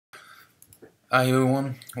Hi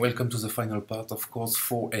everyone, welcome to the final part of course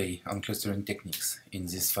 4A on clustering techniques. In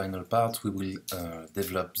this final part we will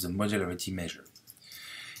develop the modularity measure.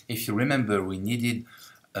 If you remember, we needed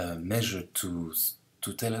a measure to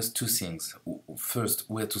tell us two things. First,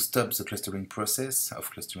 where to stop the clustering process of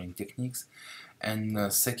clustering techniques,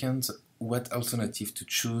 and second, what alternative to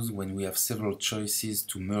choose when we have several choices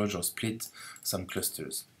to merge or split some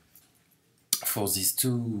clusters. For these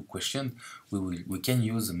two questions, we can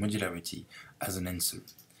use the modularity as an answer.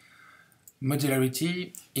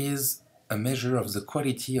 Modularity is a measure of the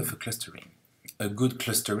quality of a clustering. A good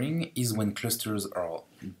clustering is when clusters are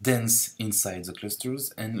dense inside the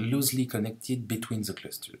clusters and loosely connected between the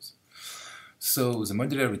clusters. So the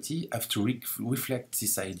modularity has to reflect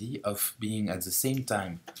this idea of being at the same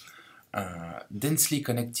time densely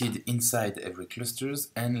connected inside every clusters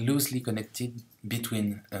and loosely connected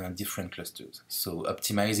between different clusters. So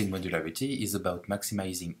optimizing modularity is about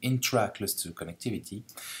maximizing intra-cluster connectivity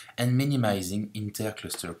and minimizing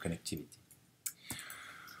inter-cluster connectivity.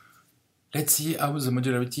 Let's see how the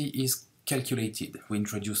modularity is calculated. We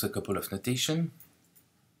introduce a couple of notation.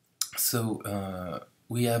 So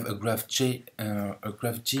we have a graph G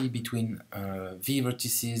between V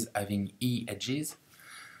vertices having E edges.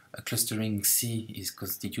 A clustering C is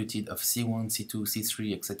constituted of C1, C2,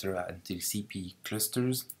 C3, etc. until CP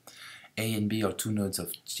clusters. A and B are two nodes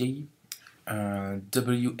of G.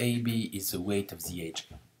 WAB is the weight of the edge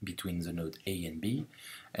between the node A and B.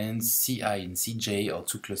 And CI and CJ are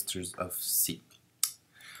two clusters of C.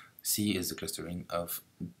 C is the clustering of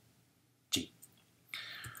G.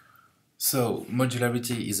 So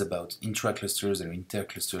modularity is about intra-clusters and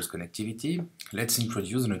inter-clusters connectivity. Let's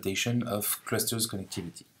introduce the notation of clusters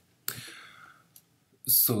connectivity.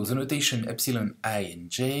 So the notation epsilon I and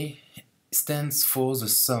j stands for the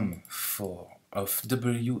sum of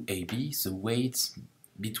WAB, the weight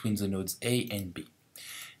between the nodes A and B.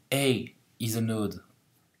 A is a node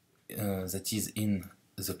that is in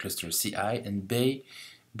the cluster Ci, and B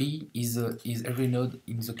is every node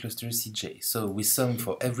in the cluster Cj. So we sum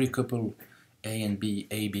for every couple A and B,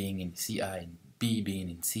 A being in Ci and B being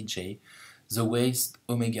in Cj, the weights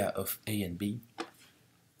omega of A and B,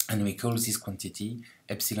 and we call this quantity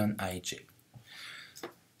epsilon ij.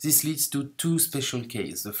 This leads to two special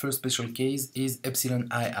cases. The first special case is epsilon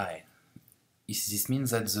ii. This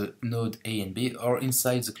means that the node A and B are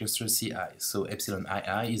inside the cluster Ci. So epsilon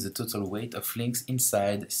ii is the total weight of links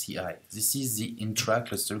inside Ci. This is the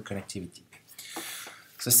intra-cluster connectivity.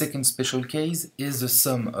 The second special case is the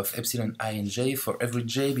sum of epsilon I and j for every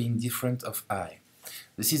j being different of I.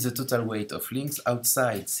 This is the total weight of links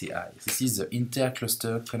outside Ci. This is the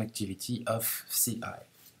inter-cluster connectivity of Ci.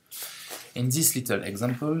 In this little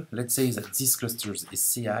example, let's say that this cluster is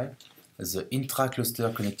Ci. The intra-cluster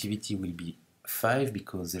connectivity will be 5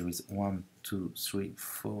 because there is 1, 2, 3,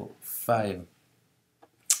 4, 5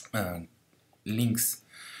 links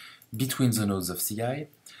between the nodes of Ci,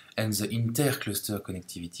 and the inter-cluster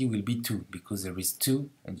connectivity will be 2 because there is 2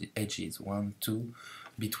 and the edges 1, 2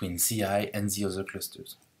 between Ci and the other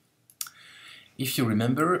clusters. If you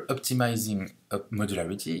remember, optimizing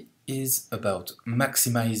modularity is about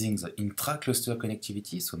maximizing the intra-cluster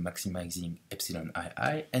connectivity, so maximizing epsilon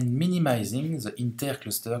ii, and minimizing the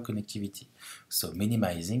inter-cluster connectivity, so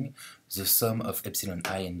minimizing the sum of epsilon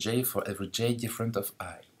I and j for every j different of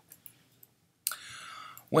I.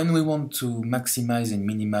 When we want to maximize and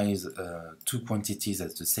minimize two quantities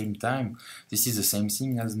at the same time, this is the same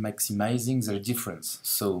thing as maximizing their difference.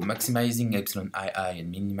 So maximizing epsilon ii and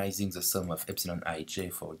minimizing the sum of epsilon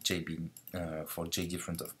ij for j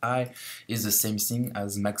different of I is the same thing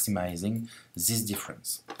as maximizing this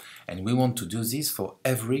difference. And we want to do this for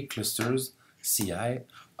every clusters Ci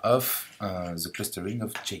of the clustering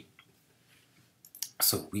of J.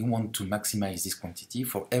 So we want to maximize this quantity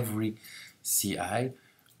for every Ci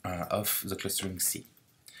of the clustering C.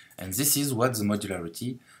 And this is what the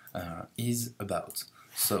modularity is about.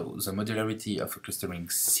 So the modularity of a clustering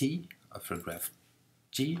C of a graph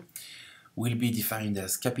G will be defined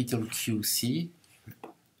as capital QC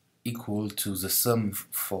equal to the sum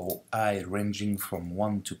for I ranging from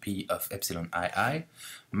 1 to P of epsilon ii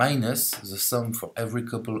minus the sum for every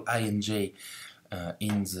couple I and j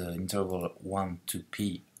in the interval 1 to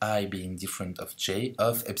P, I being different of j,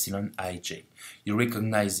 of epsilon ij. You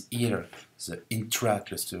recognize here the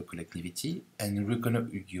intra-cluster connectivity, and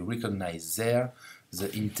you recognize there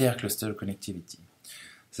the inter-cluster connectivity.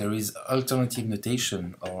 there is alternative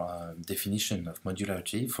notation or definition of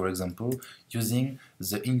modularity, for example, using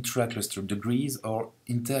the intra-cluster degrees or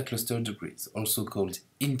inter-cluster degrees, also called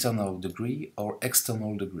internal degree or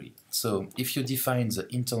external degree. So if you define the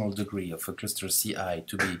internal degree of a cluster Ci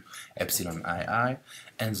to be epsilon ii,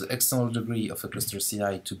 and the external degree of a cluster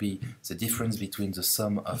Ci to be the difference between the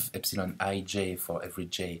sum of epsilon ij for every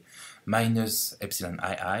j minus epsilon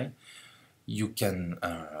ii, you can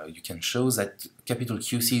show that capital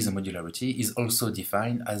QC, the modularity, is also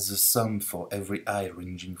defined as the sum for every I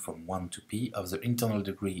ranging from 1 to p of the internal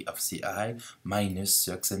degree of Ci minus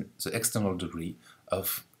the external degree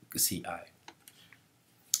of Ci.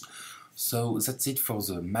 So that's it for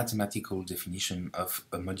the mathematical definition of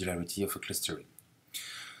a modularity of a clustering.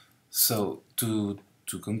 So to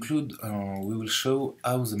conclude, we will show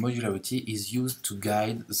how the modularity is used to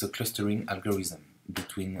guide the clustering algorithm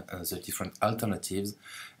between the different alternatives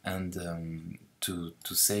and to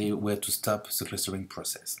say where to stop the clustering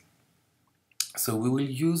process. So we will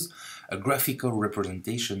use a graphical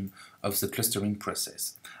representation of the clustering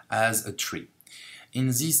process as a tree. In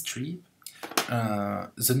this tree,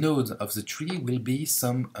 the node of the tree will be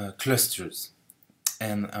some clusters,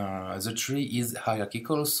 and the tree is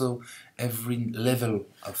hierarchical, so every level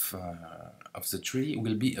of the tree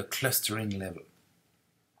will be a clustering level.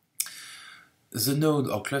 The node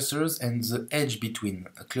or clusters and the edge between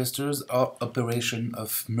clusters are operation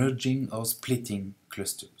of merging or splitting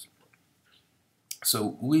clusters.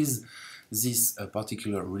 So with this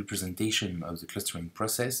particular representation of the clustering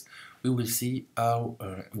process, we will see how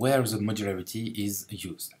where the modularity is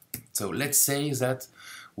used. So let's say that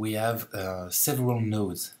we have several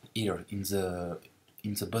nodes here in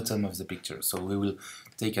the bottom of the picture. So we will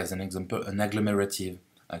take as an example an agglomerative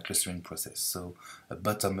clustering process, so a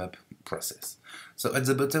bottom-up process. So at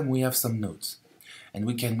the bottom we have some nodes, and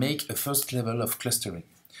we can make a first level of clustering.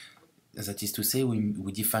 That is to say,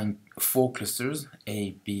 we define 4 clusters,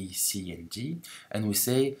 A, B, C, and D, and we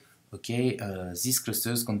say, okay, these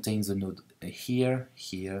clusters contain the node here,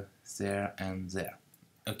 here, there, and there.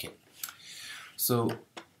 Okay, so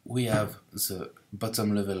we have the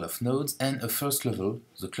bottom level of nodes and a first level,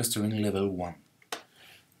 the clustering level 1.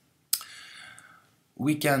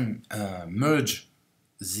 We can merge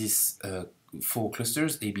these 4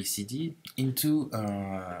 clusters, A, B, C, D, into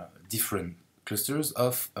different clusters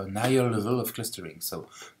of a higher level of clustering. So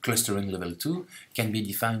clustering level 2 can be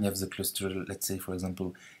defined as the cluster, let's say for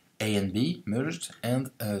example, A and B merged and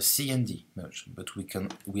C and D merged. But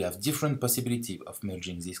we have different possibility of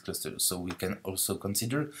merging these clusters. So we can also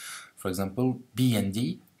consider, for example, B and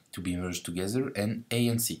D to be merged together and A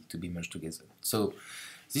and C to be merged together. So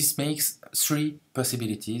this makes 3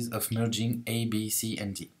 possibilities of merging A, B, C,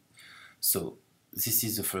 and D. So this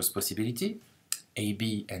is the first possibility, A,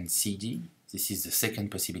 B, and C, D. This is the second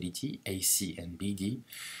possibility, A, C, and B, D.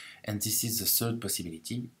 And this is the third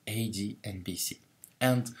possibility, A, D, and B, C.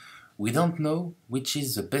 And we don't know which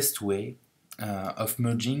is the best way of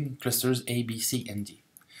merging clusters A, B, C, and D.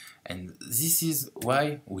 And this is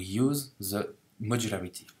why we use the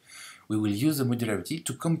modularity. We will use the modularity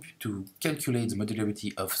to calculate the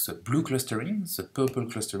modularity of the blue clustering, the purple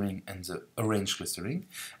clustering, and the orange clustering,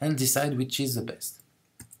 and decide which is the best.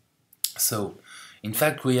 So, in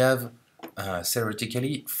fact, we have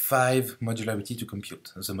theoretically 5 modularity to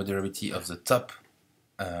compute. The modularity of the top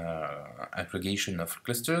aggregation of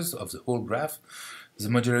clusters of the whole graph, the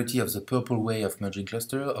modularity of the purple way of merging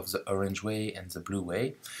cluster, of the orange way, and the blue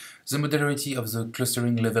way, the modularity of the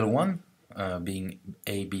clustering level 1, being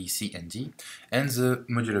A, B, C, and D, and the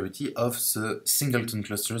modularity of the singleton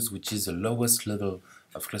clusters, which is the lowest level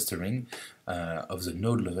of clustering, of the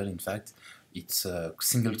node level in fact. It's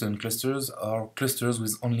singleton clusters or clusters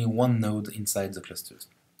with only one node inside the clusters.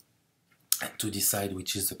 And to decide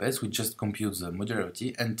which is the best, we just compute the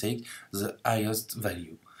modularity and take the highest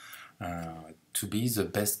value to be the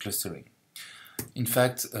best clustering. In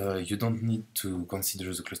fact, you don't need to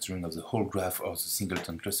consider the clustering of the whole graph or the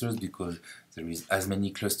singleton clusters, because there is as many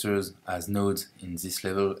clusters as nodes in this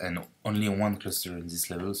level and only one cluster in this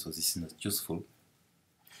level, so this is not useful.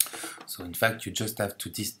 So in fact, you just have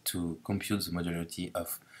to compute the modularity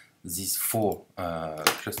of these 4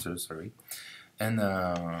 clusters,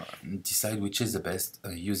 and decide which is the best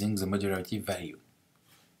using the modularity value.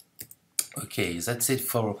 Okay, that's it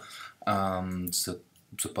for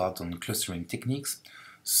the part on clustering techniques.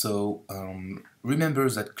 So remember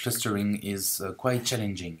that clustering is quite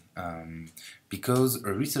challenging because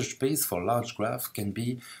a research space for large graphs can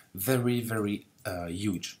be very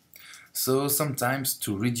huge. So sometimes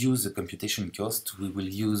to reduce the computation cost, we will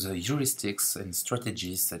use heuristics and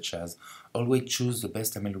strategies such as always choose the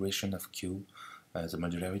best amelioration of Q, the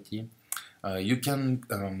modularity. You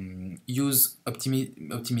can use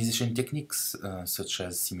optimization techniques such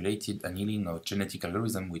as simulated annealing or genetic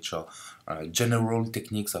algorithm, which are general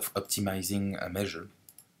techniques of optimizing a measure.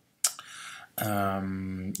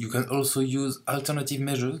 You can also use alternative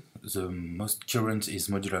measures. The most current is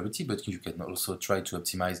modularity, but you can also try to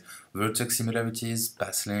optimize vertex similarities,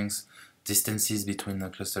 path lengths, distances between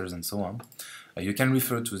clusters, and so on. You can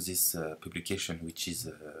refer to this publication, which is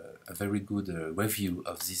a very good review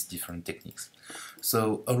of these different techniques.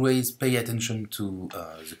 So always pay attention to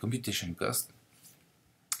the computation cost.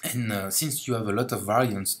 And since you have a lot of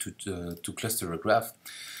variance to cluster a graph,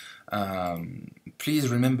 please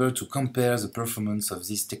remember to compare the performance of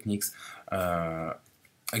these techniques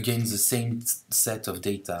against the same set of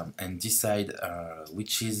data and decide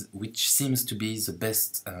which seems to be the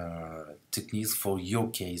best techniques for your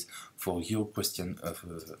case, for your question,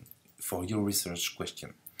 for your research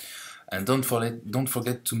question. And don't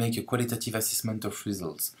forget to make a qualitative assessment of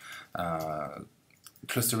results.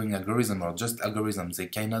 Clustering algorithms are just algorithms. They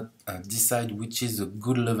cannot decide which is a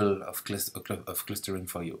good level of clustering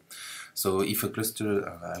for you. So if a cluster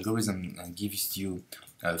algorithm gives you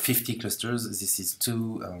 50 clusters, this is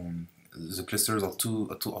the clusters are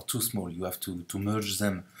too small. You have to merge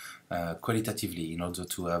them qualitatively in order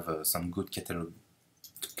to have some good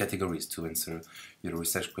categories to answer your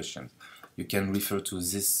research questions. You can refer to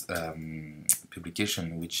this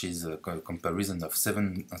publication, which is a comparison of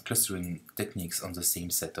 7 clustering techniques on the same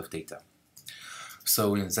set of data.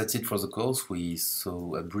 So that's it for the course. We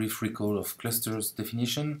saw a brief recall of clusters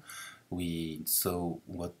definition, we saw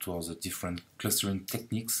what were the different clustering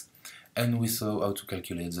techniques, and we saw how to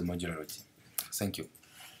calculate the modularity. Thank you.